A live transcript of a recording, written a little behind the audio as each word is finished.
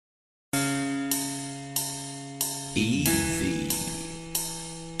Easy,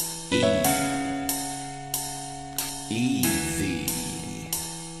 easy,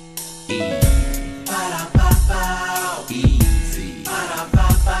 easy, ba-da-ba-bow, easy,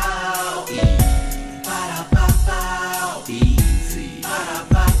 ba-da-ba-bow, ba-da-ba-bow, easy,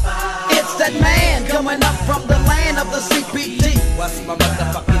 ba-da-ba-bow. It's that man coming up from the land of the CPT. What's my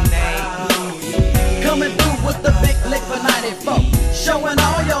motherfucking name? Coming through with the big lick for 94. Showing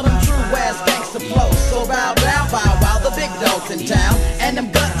all y'all them true ass gangsta flows. So bow down, bow wow, the big dogs in town. And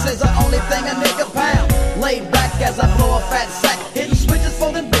them guts is the only thing a nigga pound. Laid back as I blow a fat sack, hitting switches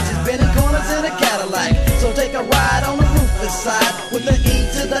for them bitches, bending corners in a Cadillac. So take a ride on the roofless side with the E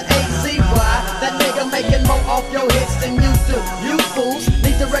to the A-Z-Y. That nigga making more off your hits than you do. You fools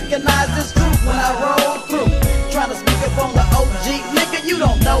need to recognize this truth when I roll through. Trying to speak up on the OG, nigga, you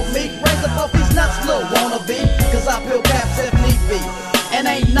don't know me. Raise up off these nuts, little wannabe, cause I peel caps if need be. And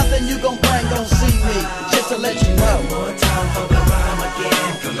ain't nothing you gon' bring gon' see me, just to let you know. One more time for the rhyme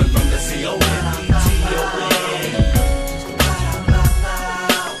again, coming from the C-O-M-E-T-O-N.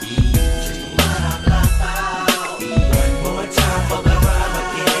 One more time for the rhyme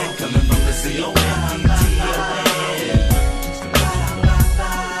again, coming from the C-O-M-E-T-O-N.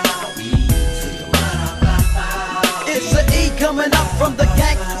 It's a E coming up from the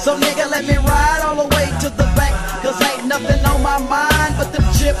gang, so nigga let me ride all the way to the bank. Cause ain't nothing on my mind but them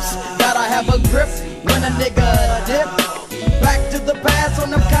chips. Gotta have a grip when a nigga dip. Back to the past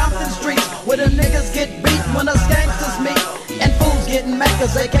on them Compton streets, where the niggas get beat when us gangsters meet. And fools getting mad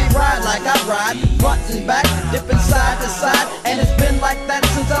cause they can't ride like I ride. Front and back, dipping side to side. And it's been like that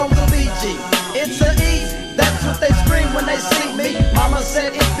since I was a BG. It's a E, that's what they scream when they see me. Mama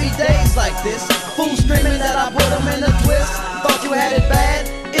said it be days like this. Fools screaming that I put them in a twist. Thought you had it bad,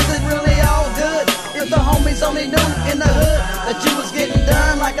 is it really all good? If the homies only knew in the hood that you was getting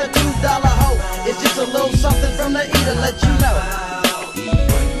done like a $2 hoe. It's just a little something from the E to let you know.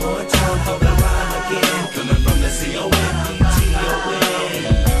 One more time for the rhyme again, coming from the C-O-M-E-T-O-N.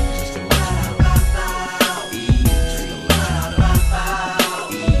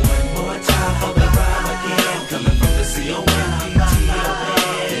 One more time for the rhyme again, coming from the C-O-M-E-T-O-N.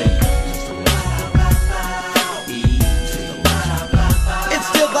 It's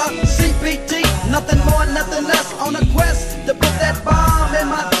still the CPT, nothing more, nothing less. On a quest to put that bomb in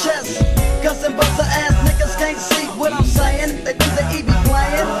my chest. Cause them buster ass niggas can't see what I'm saying. They think the E be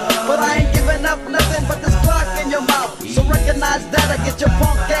playing, but I ain't giving up nothing but this clock in your mouth. So recognize that or get your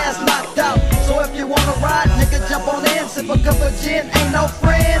punk ass knocked out. So if you wanna ride, nigga, jump on in, sip a cup of gin. Ain't no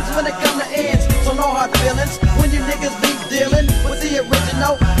friends when it come to ends, so no hard feelings when you niggas be dealing with the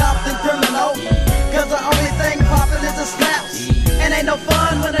original Compton criminal. Cause the only thing poppin' is the snaps. And ain't no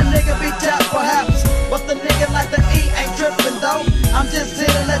fun when a nigga be tapped perhaps. But the nigga like the E ain't trippin' though. I'm just here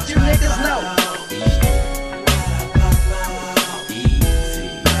to let you niggas know.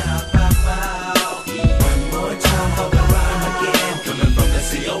 One more time for the rhyme again, coming from the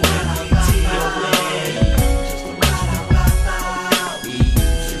C-O-M-E-T-O-N.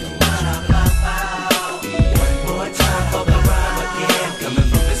 One more time for the rhyme again, coming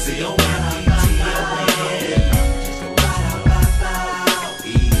from the C-O-M-E-T-O-N.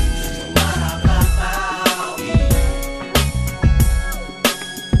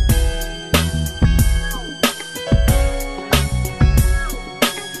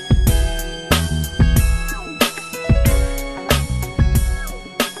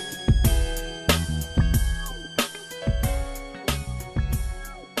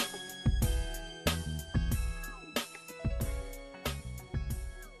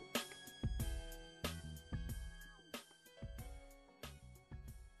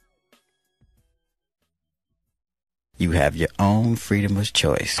 You have your own freedom of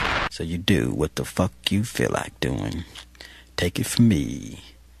choice, so you do what the fuck you feel like doing. Take it from me,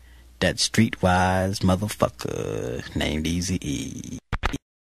 that streetwise motherfucker named Eazy-e.